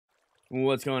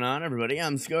What's going on, everybody?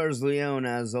 I'm Scars Leone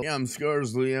as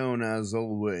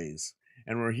always,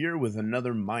 and we're here with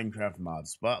another Minecraft mod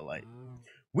spotlight.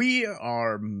 We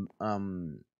are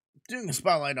doing a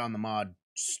spotlight on the mod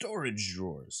storage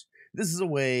drawers. This is a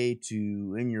way to,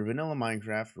 in your vanilla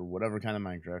Minecraft or whatever kind of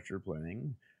Minecraft you're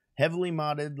playing, heavily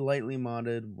modded, lightly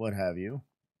modded, what have you,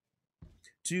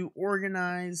 to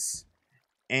organize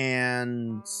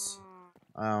and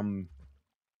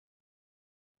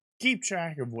keep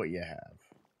track of what you have.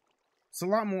 It's a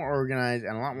lot more organized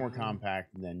and a lot more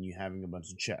compact than you having a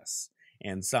bunch of chests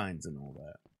and signs and all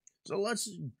that. So let's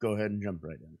go ahead and jump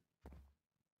right in.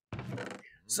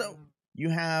 So you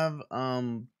have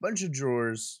bunch of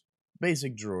drawers,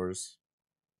 basic drawers.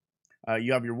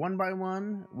 You have your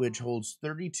 1x1, which holds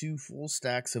 32 full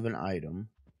stacks of an item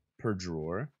per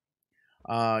drawer.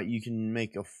 You can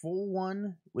make a full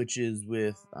one, which is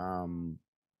with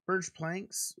birch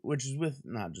planks, which is with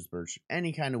not just birch,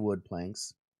 any kind of wood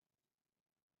planks.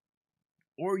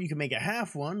 Or you can make a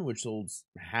half one, which holds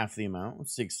half the amount,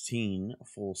 16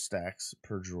 full stacks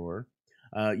per drawer,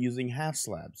 using half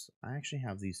slabs. I actually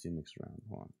have these two mixed around.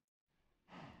 Hold on.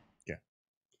 Okay.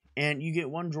 And you get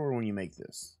one drawer when you make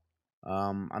this.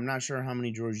 I'm not sure how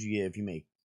many drawers you get if you make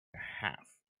half.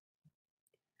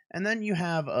 And then you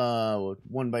have a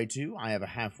 1x2. I have a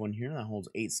half one here that holds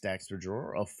 8 stacks per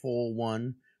drawer. A full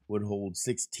one would hold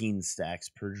 16 stacks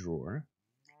per drawer.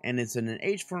 And it's in an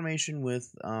H formation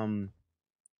with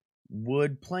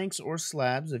wood planks or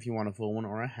slabs if you want a full one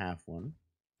or a half one,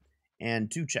 and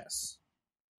 2 chests.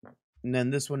 And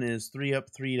then this one is 3 up,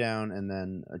 3 down, and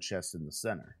then a chest in the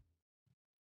center.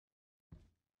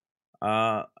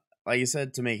 Like I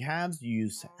said, to make halves, you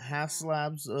use half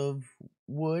slabs of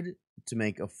wood. To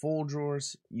make a full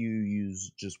drawers, you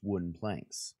use just wooden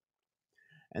planks.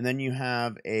 And then you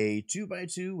have a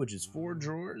 2x2, which is 4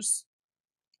 drawers.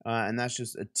 And that's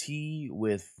just a T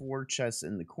with 4 chests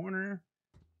in the corner.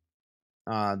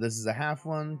 This is a half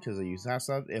one because I use half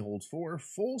slab. It holds 4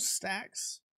 full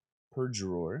stacks per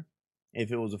drawer.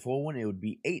 If it was a full one, it would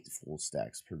be 8 full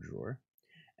stacks per drawer.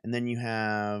 And then you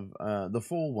have the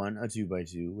full one, a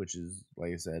 2x2, which is,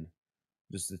 like I said,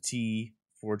 just a T,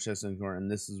 4 chests in the corner.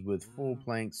 And this is with full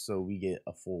planks, so we get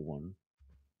a full one.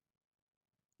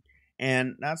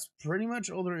 And that's pretty much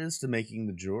all there is to making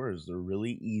the drawers. They're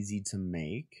really easy to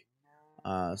make.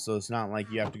 So it's not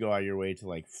like you have to go out of your way to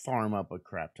like farm up a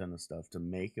crap ton of stuff to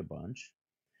make a bunch.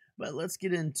 But let's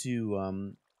get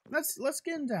into let's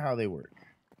get into how they work.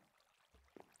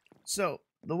 So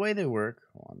the way they work,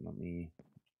 hold on, let me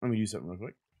do something real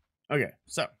quick. Okay,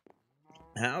 so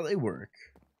how they work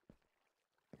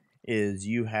is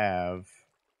you have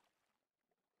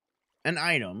an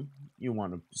item you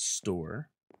want to store.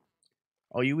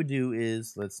 All you would do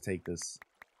is, let's take this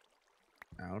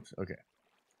out. Okay.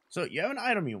 So you have an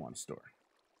item you want to store.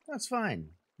 That's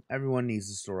fine. Everyone needs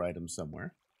to store items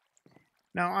somewhere.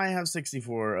 Now I have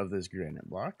 64 of this granite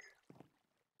block.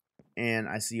 And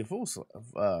I see a full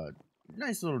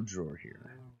nice little drawer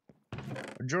here.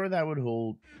 A drawer that would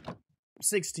hold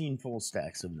 16 full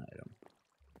stacks of an item.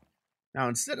 Now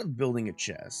instead of building a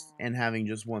chest and having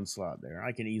just one slot there,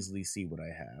 I can easily see what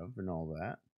I have and all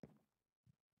that.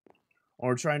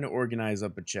 Or trying to organize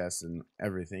up a chest and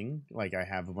everything. Like I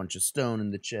have a bunch of stone in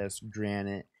the chest,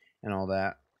 granite, and all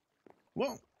that.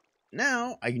 Well,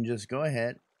 now I can just go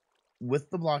ahead with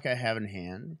the block I have in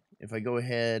hand. If I go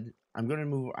ahead, I'm going to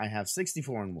move, I have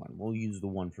 64 in one. We'll use the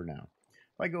one for now.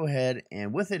 If I go ahead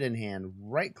and with it in hand,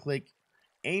 right click,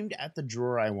 aimed at the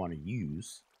drawer I want to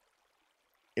use,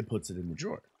 it puts it in the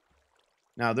drawer.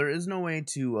 Now there is no way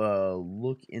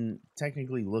to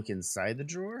technically look inside the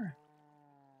drawer.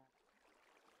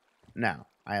 Now,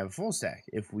 I have a full stack.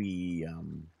 If we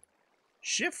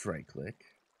shift right click,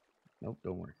 nope,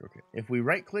 don't work. Okay. If we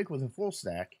right click with a full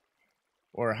stack,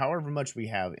 or however much we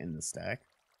have in the stack,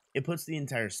 it puts the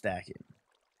entire stack in.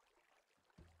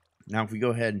 Now, if we go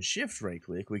ahead and shift right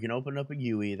click, we can open up a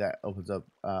GUI that opens up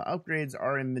upgrades,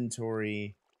 our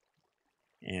inventory,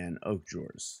 and oak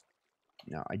drawers.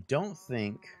 Now, I don't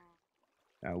think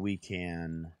we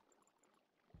can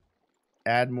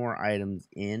add more items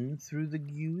in through the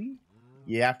GUI.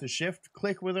 You have to shift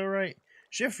right click with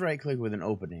an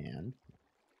open hand.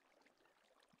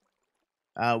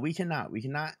 We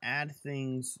cannot add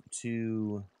things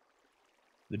to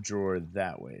the drawer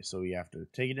that way. So we have to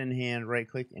take it in hand, right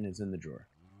click, and it's in the drawer.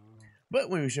 But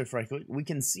when we shift right click, we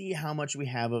can see how much we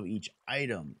have of each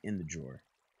item in the drawer.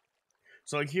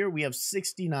 So like here we have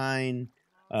 69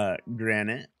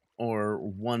 granite, or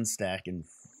 1 stack and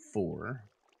 4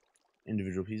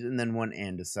 individual pieces, and then 1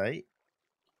 andesite,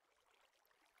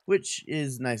 which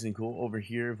is nice and cool. Over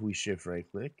here, if we shift right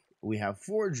click, we have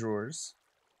 4 drawers,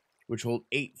 which hold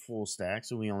 8 full stacks,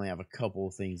 so we only have a couple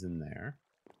of things in there.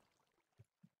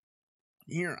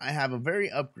 Here I have a very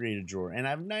upgraded drawer, and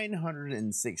I have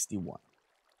 961.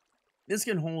 This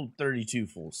can hold 32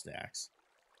 full stacks,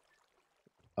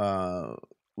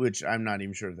 which I'm not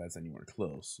even sure if that's anywhere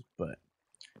close. But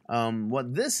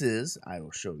what this is, I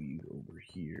will show you over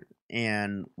here.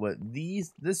 And what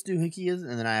this doohickey is,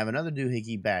 and then I have another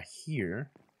doohickey back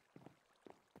here,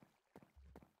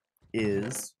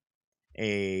 is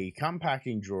a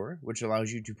compacting drawer, which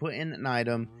allows you to put in an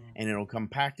item and it'll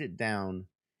compact it down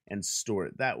and store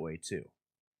it that way too.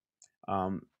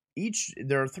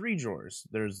 There are 3 drawers.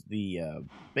 There's the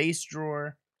base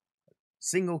drawer,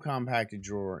 single compacted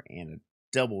drawer, and a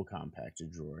double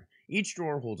compacted drawer. Each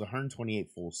drawer holds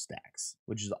 128 full stacks,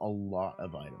 which is a lot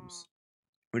of items,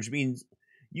 which means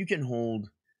you can hold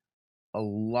a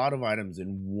lot of items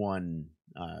in one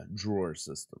drawer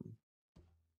system.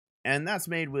 And that's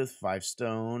made with 5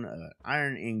 stone,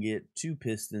 iron ingot, 2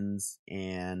 pistons,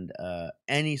 and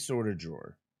any sort of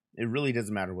drawer. It really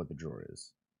doesn't matter what the drawer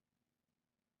is.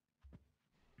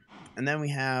 And then we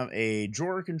have a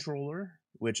drawer controller,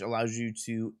 which allows you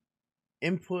to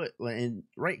input and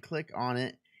right click on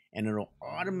it, and it'll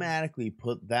automatically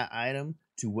put that item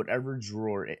to whatever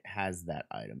drawer it has that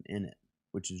item in it,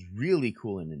 which is really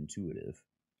cool and intuitive.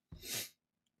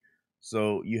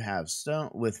 So you have stone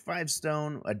with 5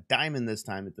 stone, a diamond this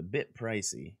time. It's a bit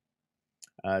pricey.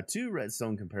 2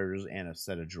 redstone comparators and a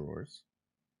set of drawers.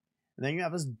 And then you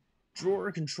have this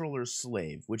drawer controller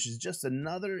slave, which is just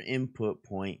another input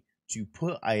point to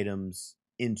put items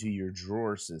into your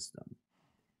drawer system.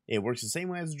 It works the same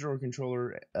way as a drawer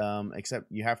controller,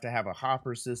 except you have to have a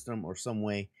hopper system or some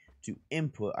way to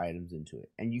input items into it.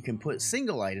 And you can put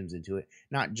single items into it,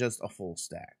 not just a full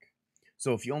stack.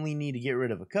 So if you only need to get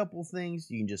rid of a couple things,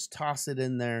 you can just toss it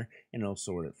in there and it'll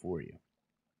sort it for you.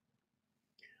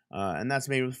 And that's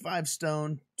made with 5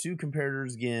 stone, 2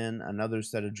 comparators again, another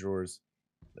set of drawers,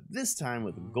 but this time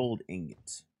with a gold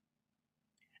ingot.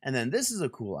 And then this is a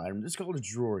cool item. This is called a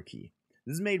drawer key.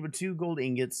 This is made with 2 gold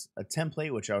ingots, a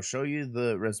template, which I'll show you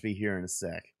the recipe here in a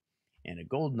sec, and a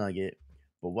gold nugget.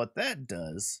 But what that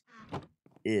does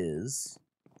is,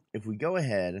 if we go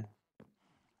ahead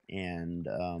and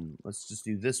let's just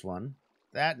do this one,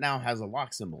 that now has a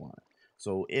lock symbol on it.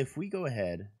 So if we go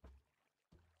ahead,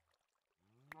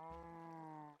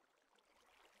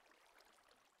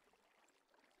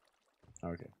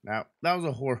 okay, now that was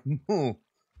a horrible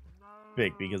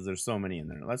pick because there's so many in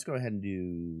there. Let's go ahead and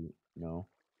do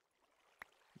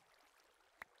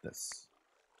this.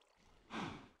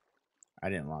 I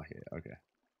didn't lock it. Okay.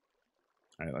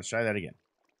 All right, let's try that again.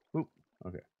 Oop.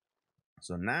 Okay.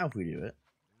 So now if we do it,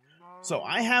 so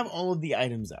I have all of the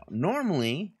items out.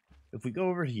 Normally, if we go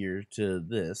over here to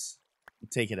this,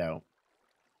 take it out,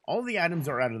 all the items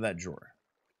are out of that drawer,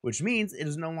 which means it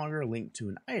is no longer linked to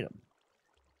an item.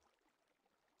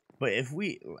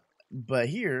 But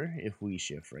here, if we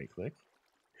shift right click,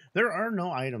 there are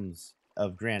no items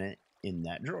of granite in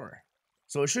that drawer.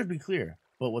 So it should be clear.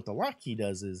 But what the lock key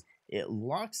does is it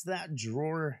locks that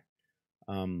drawer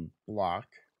block,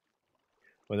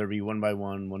 whether it be 1 by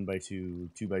 1, 1 by 2,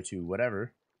 2 by 2,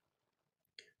 whatever,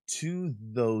 to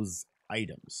those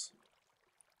items.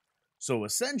 So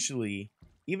essentially,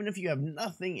 even if you have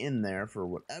nothing in there for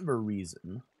whatever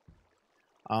reason,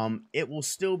 it will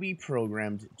still be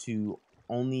programmed to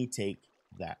only take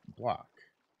that block.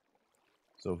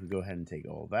 So if we go ahead and take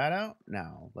all that out,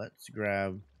 now let's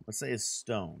grab, let's say a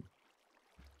stone,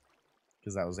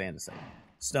 because that was andesite.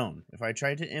 Stone. If I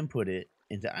try to input it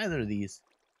into either of these,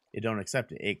 it don't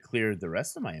accept it. It cleared the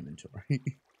rest of my inventory.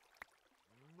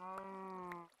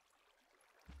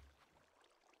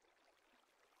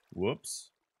 Whoops.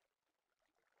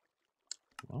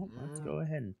 Well, let's go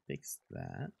ahead and fix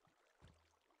that.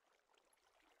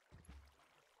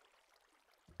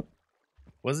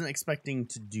 Wasn't expecting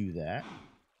to do that.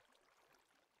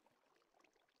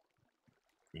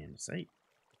 Andesite.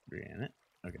 Granite.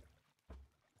 Okay.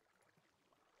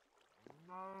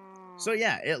 So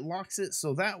yeah, it locks it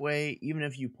so that way, even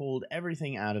if you pulled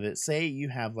everything out of it, say you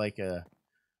have like a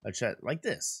chest like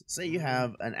this. Say you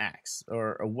have an axe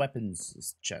or a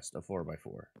weapons chest, a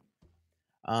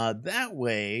 4x4. That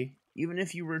way, even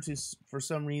if you were to, for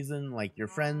some reason, like your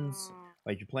friends,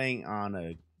 like you're playing on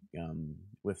a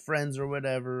with friends or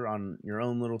whatever on your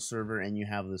own little server, and you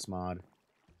have this mod,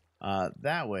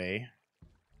 that way,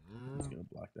 I'm just gonna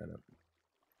block that up.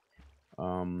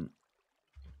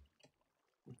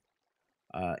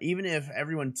 Even if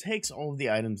everyone takes all of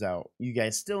the items out, you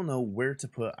guys still know where to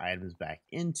put items back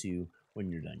into when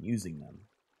you're done using them.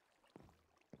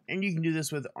 And you can do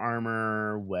this with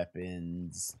armor,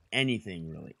 weapons, anything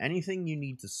really. Anything you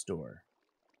need to store.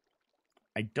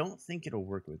 I don't think it'll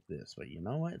work with this, but you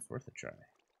know what? It's worth a try.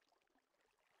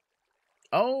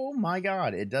 Oh my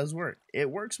god, it does work.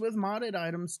 It works with modded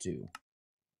items too.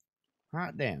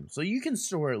 Hot damn. So you can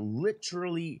store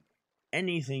literally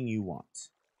anything you want.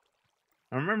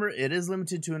 Now remember, it is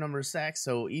limited to a number of stacks,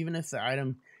 so even if the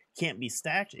item can't be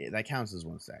stacked, that counts as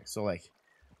one stack. So like,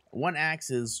 one axe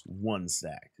is one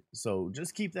stack. So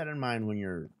just keep that in mind when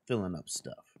you're filling up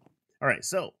stuff. Alright,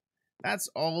 so that's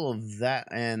all of that,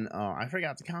 and I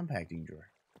forgot the compacting drawer.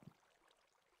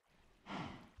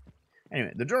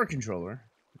 Anyway, the drawer controller,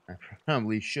 I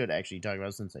probably should actually talk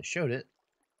about since I showed it.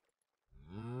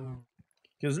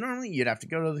 Because normally you'd have to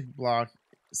go to the block.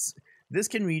 This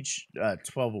can reach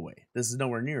 12 away. This is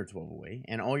nowhere near 12 away.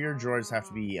 And all your drawers have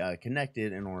to be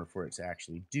connected in order for it to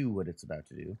actually do what it's about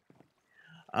to do.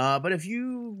 But if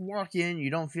you walk in, you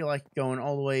don't feel like going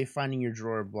all the way, finding your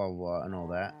drawer, blah, blah, blah, and all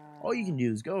that. All you can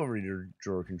do is go over to your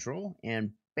drawer control,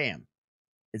 and bam,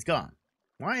 it's gone.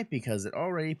 Why? Because it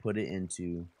already put it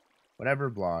into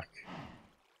whatever block.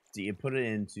 So you put it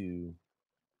into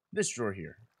this drawer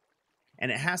here. And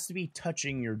it has to be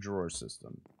touching your drawer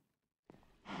system.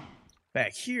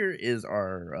 Back here is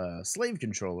our slave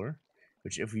controller,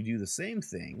 which if we do the same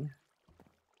thing,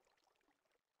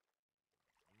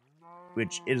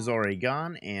 which it is already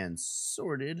gone and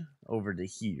sorted over to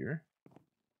here.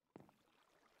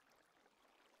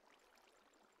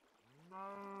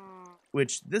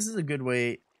 Which, this is a good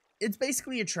way. It's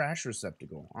basically a trash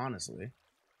receptacle, honestly.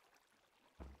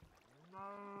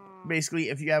 Basically,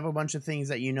 if you have a bunch of things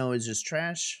that you know is just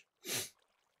trash,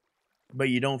 but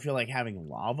you don't feel like having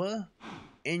lava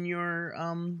in your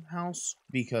house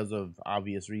because of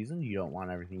obvious reasons, you don't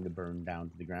want everything to burn down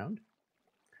to the ground,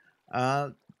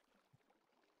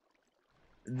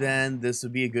 then this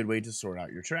would be a good way to sort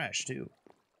out your trash too.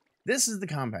 This is the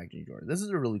compacting drawer. This is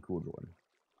a really cool drawer.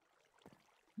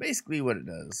 Basically what it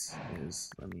does is,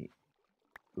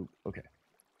 okay.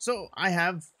 So I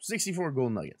have 64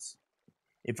 gold nuggets.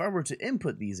 If I were to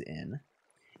input these in,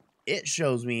 it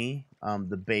shows me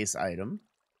the base item,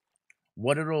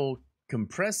 what it'll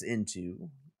compress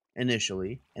into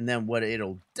initially, and then what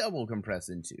it'll double compress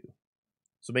into.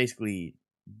 So basically,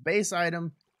 base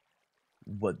item,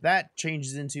 what that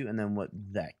changes into, and then what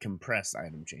that compressed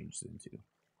item changes into.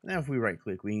 And then if we right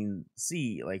click, we can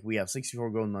see like we have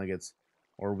 64 gold nuggets,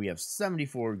 or we have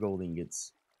 74 gold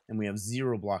ingots, and we have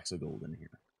 0 blocks of gold in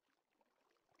here.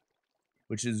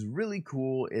 Which is really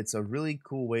cool. It's a really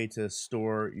cool way to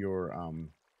store your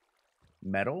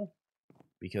metal.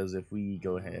 Because if we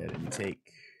go ahead and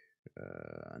take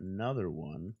another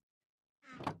one,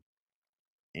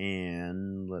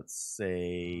 and let's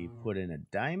say put in a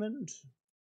diamond,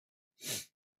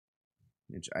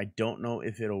 which I don't know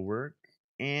if it'll work,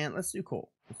 and let's do coal.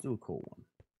 Let's do a coal one.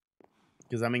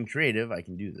 Because I'm in creative, I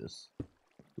can do this.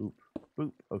 Boop,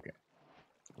 boop, okay.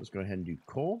 Let's go ahead and do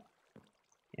coal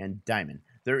and diamond.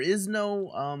 There is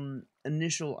no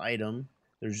initial item.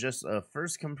 There's just a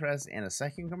first compressed and a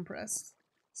second compressed.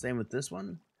 Same with this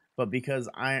one. But because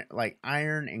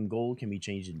iron and gold can be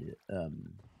changed into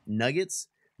nuggets,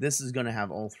 this is going to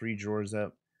have all 3 drawers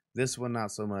up. This one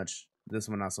not so much. This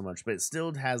one not so much. But it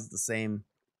still has the same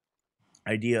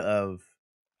idea of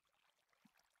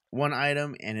one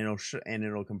item, and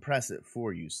it'll compress it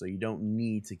for you, so you don't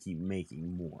need to keep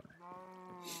making more.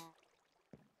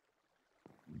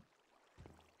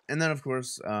 And then, of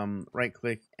course, right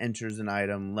click enters an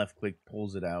item, left click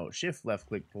pulls it out, shift left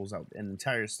click pulls out an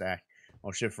entire stack,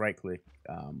 while shift right click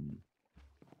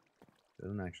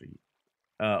doesn't actually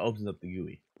opens up the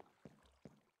GUI.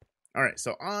 Alright,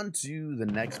 so on to the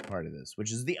next part of this,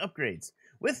 which is the upgrades.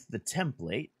 With the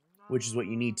template, which is what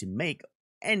you need to make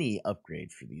any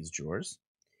upgrade for these drawers,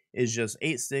 is just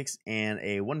 8 sticks and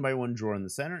a 1x1 drawer in the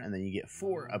center, and then you get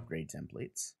 4 upgrade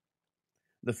templates.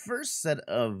 The first set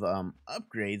of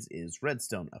upgrades is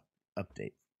redstone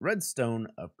redstone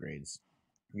upgrades.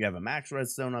 You have a max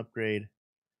redstone upgrade,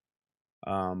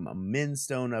 a min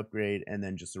stone upgrade, and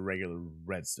then just a regular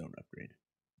redstone upgrade.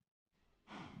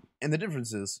 And the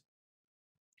difference is,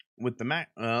 with the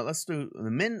let's do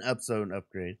the min upstone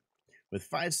upgrade with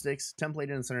 5 sticks, template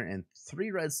in the center, and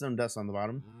 3 redstone dust on the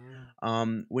bottom.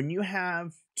 When you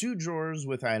have 2 drawers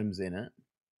with items in it,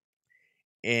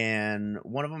 and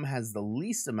one of them has the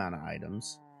least amount of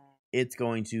items, it's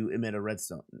going to emit a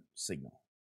redstone signal.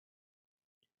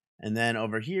 And then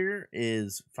over here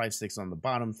is 5 sticks on the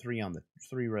bottom, 3 on the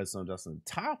 3 redstone dust on the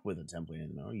top with a template in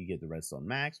the middle. You get the redstone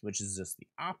max, which is just the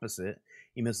opposite.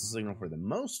 Emits the signal for the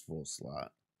most full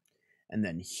slot. And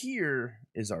then here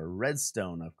is our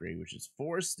redstone upgrade, which is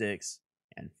 4 sticks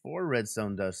and 4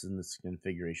 redstone dust in this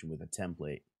configuration with a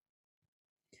template.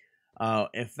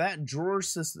 If that drawer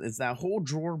system, if that whole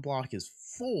drawer block is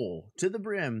full to the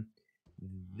brim,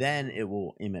 then it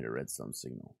will emit a redstone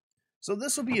signal. So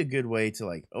this will be a good way to,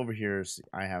 like, over here,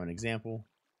 I have an example.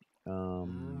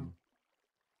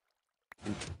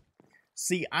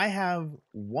 See, I have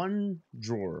one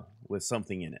drawer with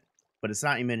something in it, but it's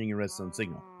not emitting a redstone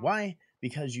signal. Why?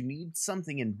 Because you need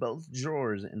something in both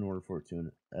drawers in order for it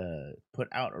to put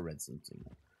out a redstone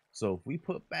signal. So if we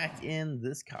put back in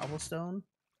this cobblestone,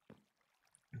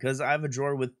 because I have a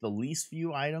drawer with the least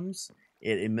few items,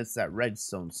 it emits that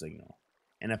redstone signal.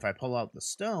 And if I pull out the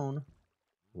stone,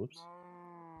 whoops.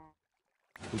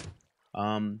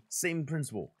 Same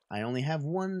principle. I have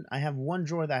one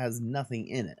drawer that has nothing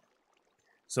in it.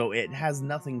 So it has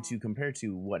nothing to compare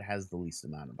to what has the least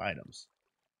amount of items.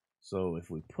 So if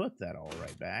we put that all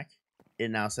right back, it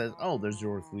now says, oh, there's a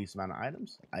drawer with the least amount of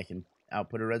items. I can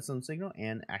output a redstone signal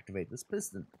and activate this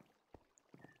piston.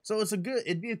 So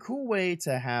it'd be a cool way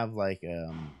to have like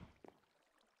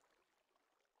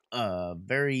a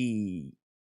very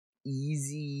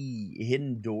easy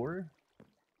hidden door,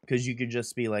 because you could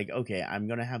just be like, okay, I'm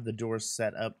gonna have the door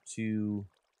set up to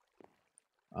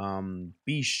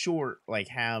be short, like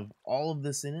have all of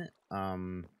this in it.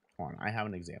 Hold on, I have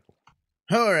an example.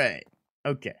 All right,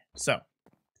 okay, so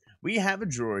we have a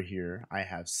drawer here. I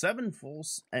have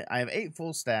 8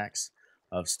 full stacks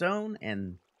of stone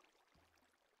and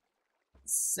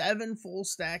 7 full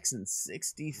stacks and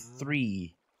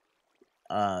 63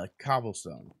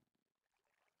 cobblestone.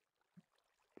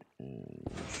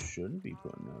 Shouldn't be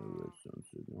putting out a redstone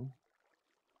signal.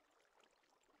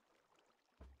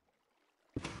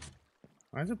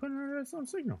 Why is it putting out a redstone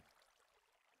signal?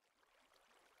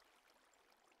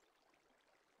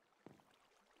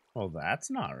 Well, that's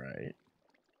not right.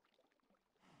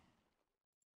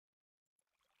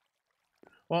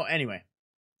 Well, anyway,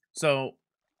 so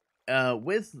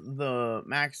with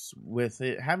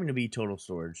it having to be total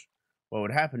storage, what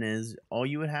would happen is all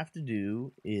you would have to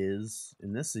do is,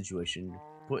 in this situation,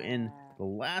 put in the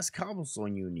last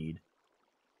cobblestone you need,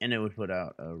 and it would put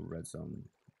out a redstone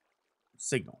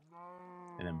signal.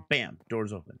 And then bam,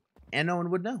 doors open. And no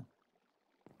one would know.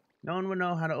 No one would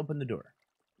know how to open the door.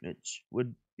 Which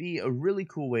would be a really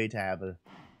cool way to have a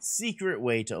secret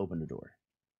way to open the door.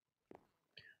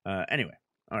 Anyway,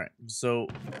 alright, so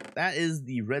that is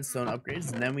the redstone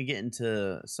upgrades, and then we get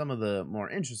into some of the more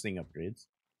interesting upgrades.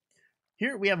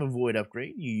 Here we have a void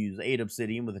upgrade. You use 8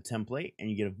 obsidian with a template, and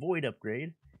you get a void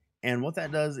upgrade. And what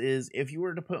that does is, if you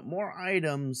were to put more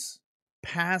items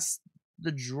past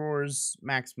the drawer's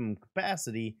maximum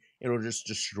capacity, it'll just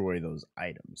destroy those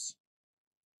items.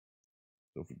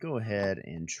 So if we go ahead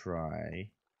and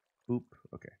try, boop,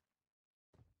 okay.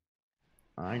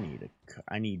 I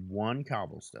need 1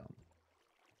 cobblestone.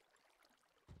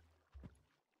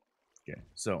 Okay,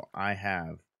 so I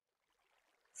have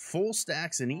full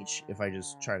stacks in each. If I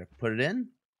just try to put it in,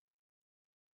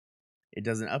 it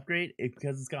doesn't upgrade it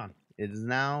because it's gone. It is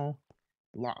now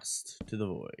lost to the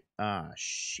void. Ah,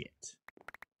 shit.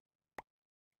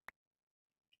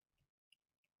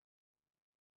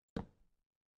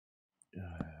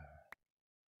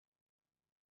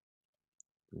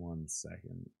 One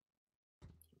second.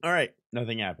 All right,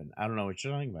 nothing happened. I don't know what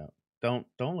you're talking about. Don't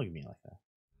look at me like that.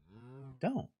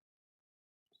 Don't.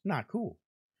 It's not cool.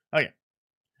 Okay.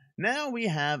 Now we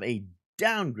have a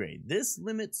downgrade. This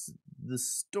limits the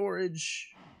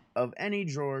storage of any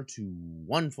drawer to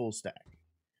 1 full stack,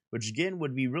 which again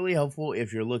would be really helpful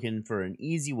if you're looking for an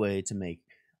easy way to make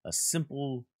a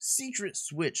simple secret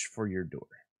switch for your door.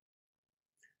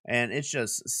 And it's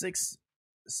just 6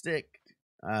 stick,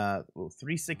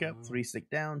 3 stick up, 3 stick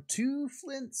down, 2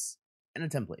 flints, and a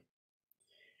template.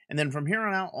 And then from here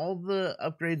on out, all the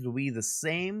upgrades will be the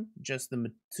same, just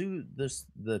the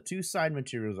 2 side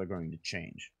materials are going to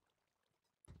change.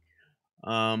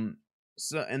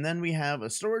 So, and then we have a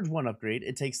storage 1 upgrade.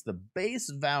 It takes the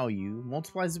base value,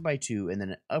 multiplies it by 2, and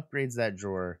then it upgrades that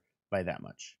drawer by that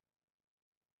much.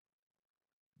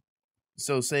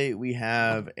 So say we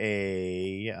have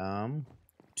a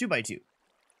 2x2.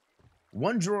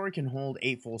 1 drawer can hold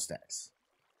 8 full stacks.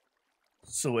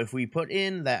 So if we put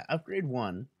in that upgrade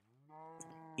 1,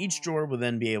 each drawer will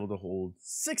then be able to hold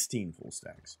 16 full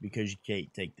stacks, because you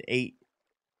can't take the 8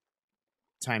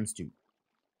 times 2.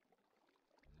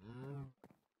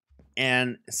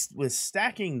 And with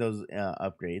stacking those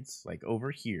upgrades, like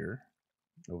over here,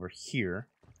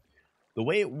 the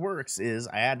way it works is,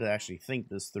 I had to actually think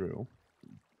this through,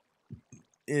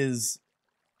 is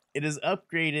it is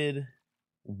upgraded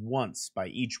once by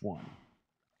each one.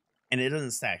 And it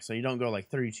doesn't stack. So you don't go like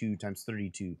 32 times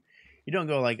 32. You don't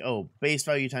go like, oh, base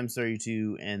value times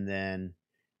 32 and then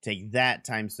take that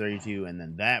times 32 and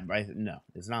then that by... No,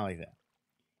 it's not like that.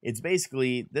 It's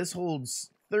basically, this holds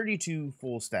 32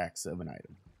 full stacks of an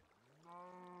item.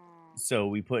 So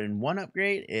we put in one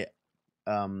upgrade, it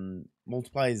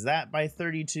multiplies that by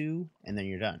 32, and then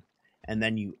you're done. And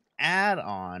then you add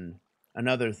on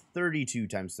another 32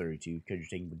 times 32, because you're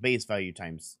taking the base value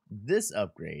times this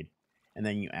upgrade, and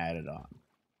then you add it on.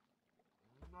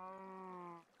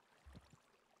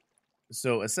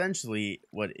 So essentially,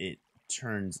 what it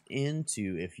turns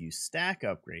into, if you stack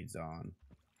upgrades on,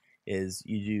 is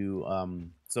you do,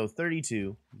 so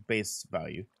 32 base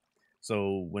value.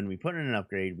 So when we put in an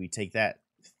upgrade, we take that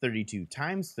 32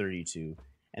 times 32,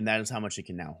 and that is how much it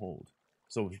can now hold.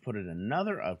 So if you put in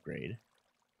another upgrade,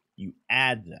 you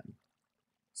add them.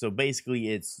 So basically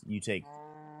it's, you take,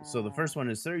 so the first one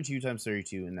is 32 times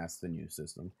 32, and that's the new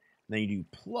system. Then you do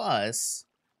plus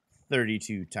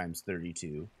 32 times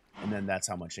 32, and then that's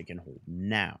how much it can hold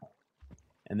now.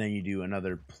 And then you do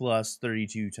another plus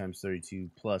 32 times 32,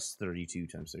 plus 32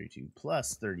 times 32,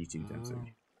 plus 32 times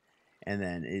 32. And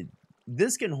then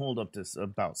this can hold up to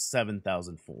about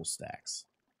 7,000 full stacks.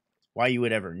 Why you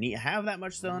would ever have that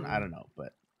much stone, I don't know.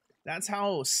 But that's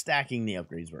how stacking the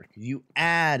upgrades work. You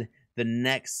add the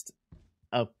next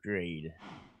upgrade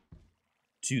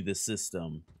to the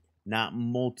system, not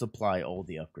multiply all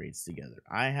the upgrades together.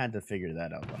 I had to figure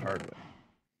that out the hard way.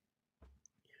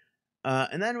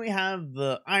 And then we have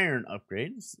the iron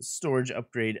upgrades. Storage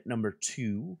upgrade number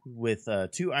 2 with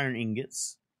 2 iron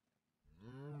ingots.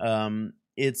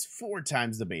 It's 4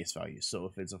 times the base value. So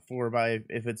if it's a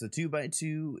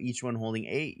 2x2, each one holding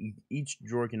 8, each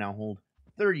drawer can now hold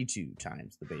 32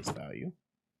 times the base value.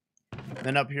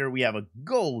 Then up here we have a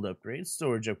gold upgrade,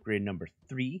 storage upgrade number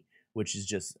 3, which is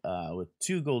just with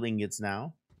 2 gold ingots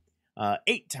now.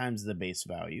 8 times the base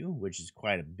value, which is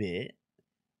quite a bit.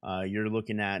 You're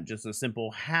looking at just a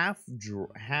simple half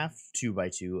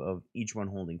 2x2 of each one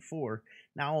holding 4.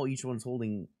 Now each one's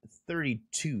holding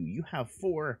 32. You have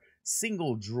 4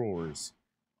 single drawers,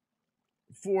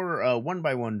 4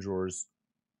 1x1 drawers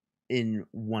in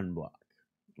one block,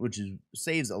 which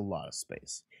saves a lot of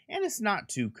space, and it's not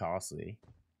too costly.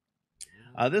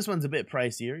 This one's a bit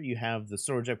pricier. You have the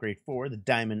storage upgrade 4, the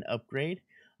diamond upgrade,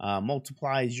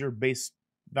 multiplies your base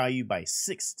value by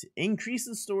 6,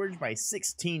 increases storage by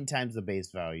 16 times the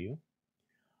base value.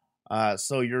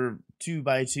 So your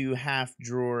 2x2 half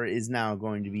drawer is now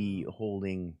going to be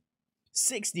holding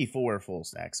 64 full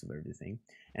stacks of everything,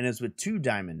 and it's with 2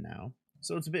 diamond now,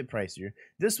 so it's a bit pricier.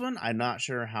 This one, I'm not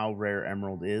sure how rare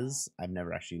emerald is. I've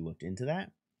never actually looked into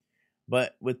that.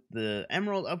 But with the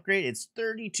emerald upgrade, it's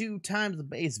 32 times the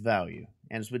base value,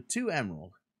 and it's with 2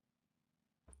 emerald.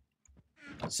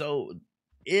 So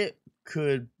it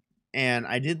could, and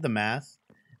I did the math,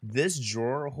 this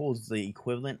drawer holds the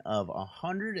equivalent of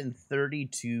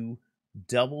 132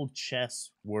 double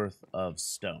chests worth of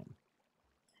stone.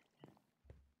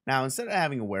 Now, instead of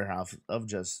having a warehouse of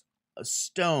just a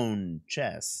stone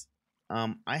chest,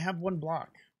 I have 1 block.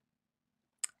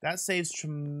 That saves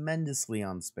tremendously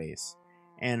on space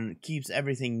and keeps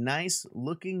everything nice,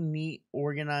 looking neat,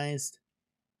 organized.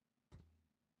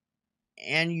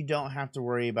 And you don't have to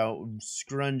worry about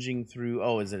scrunging through,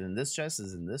 oh, is it in this chest?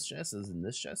 Is it in this chest? Is it in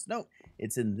this chest? No,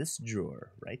 it's in this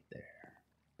drawer right there.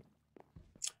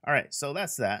 All right, so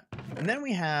that's that. And then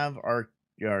we have our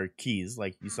keys,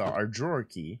 like you saw, our drawer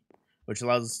key, which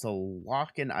allows us to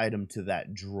lock an item to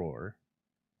that drawer,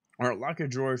 or lock a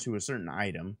drawer to a certain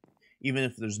item, even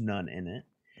if there's none in it.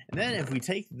 And then if we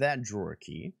take that drawer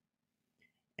key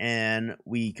and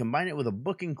we combine it with a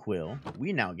book and quill,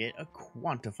 we now get a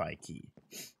quantify key.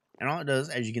 And all it does,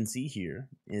 as you can see here,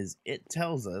 is it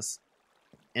tells us,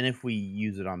 and if we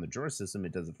use it on the drawer system,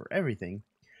 it does it for everything,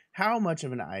 how much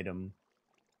of an item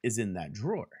is in that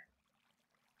drawer.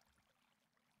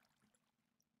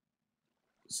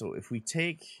 So if we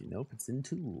take, nope, it's in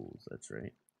tools, that's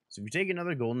right. So if we take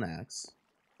another golden axe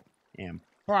and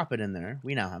plop it in there,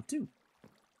 we now have 2.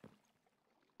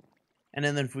 And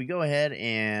then if we go ahead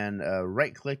and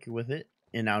right click with it,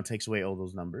 it now takes away all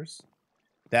those numbers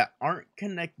that aren't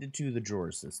connected to the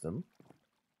drawer system.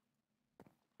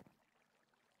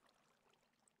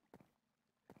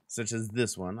 Such as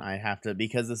this one, I have to,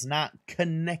 because it's not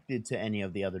connected to any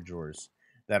of the other drawers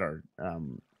that are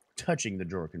touching the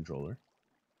drawer controller,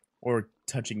 or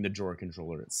touching the drawer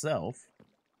controller itself.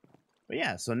 But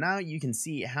yeah, so now you can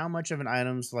see how much of an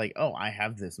item's like, oh, I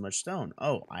have this much stone.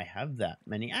 Oh, I have that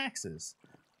many axes.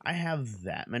 I have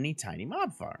that many tiny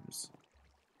mob farms.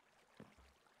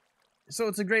 So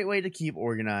it's a great way to keep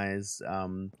organized.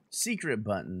 Secret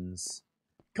buttons,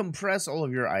 compress all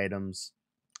of your items,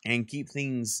 and keep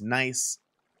things nice,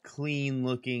 clean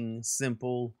looking,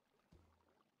 simple,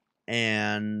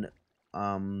 and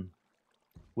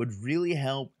would really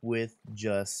help with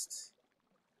just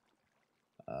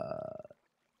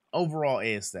overall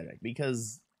aesthetic,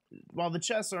 because while the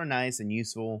chests are nice and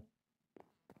useful,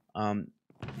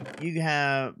 you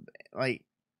have, like,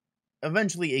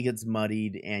 eventually it gets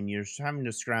muddied and you're having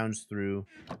to scrounge through.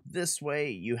 This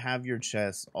way you have your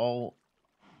chests all,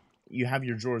 you have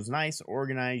your drawers nice,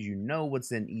 organized, you know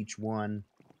what's in each one.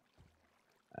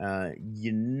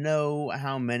 You know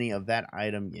how many of that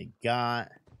item you got.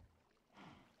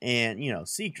 And, you know,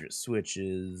 secret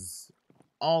switches,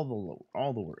 all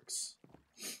the works.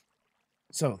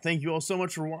 So, thank you all so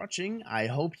much for watching. I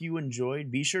hope you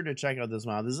enjoyed. Be sure to check out this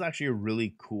mod. This is actually a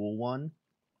really cool one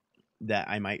that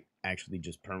I might actually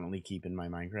just permanently keep in my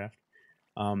Minecraft.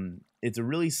 It's a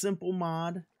really simple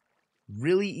mod,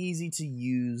 really easy to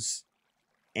use,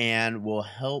 and will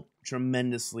help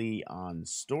tremendously on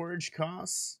storage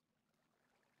costs,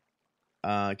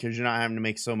 because you're not having to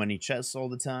make so many chests all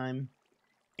the time,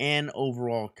 and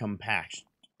overall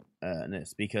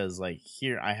compactness, because, like,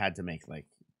 here I had to make, like,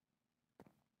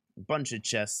 a bunch of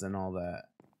chests and all that.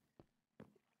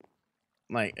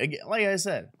 Like I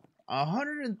said,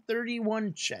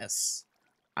 131 chests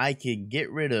I could get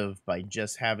rid of by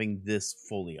just having this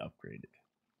fully upgraded.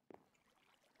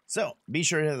 So, be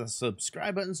sure to hit the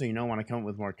subscribe button so you know when I come up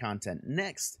with more content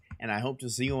next, and I hope to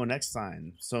see you all next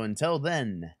time. So until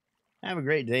then, have a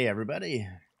great day, everybody.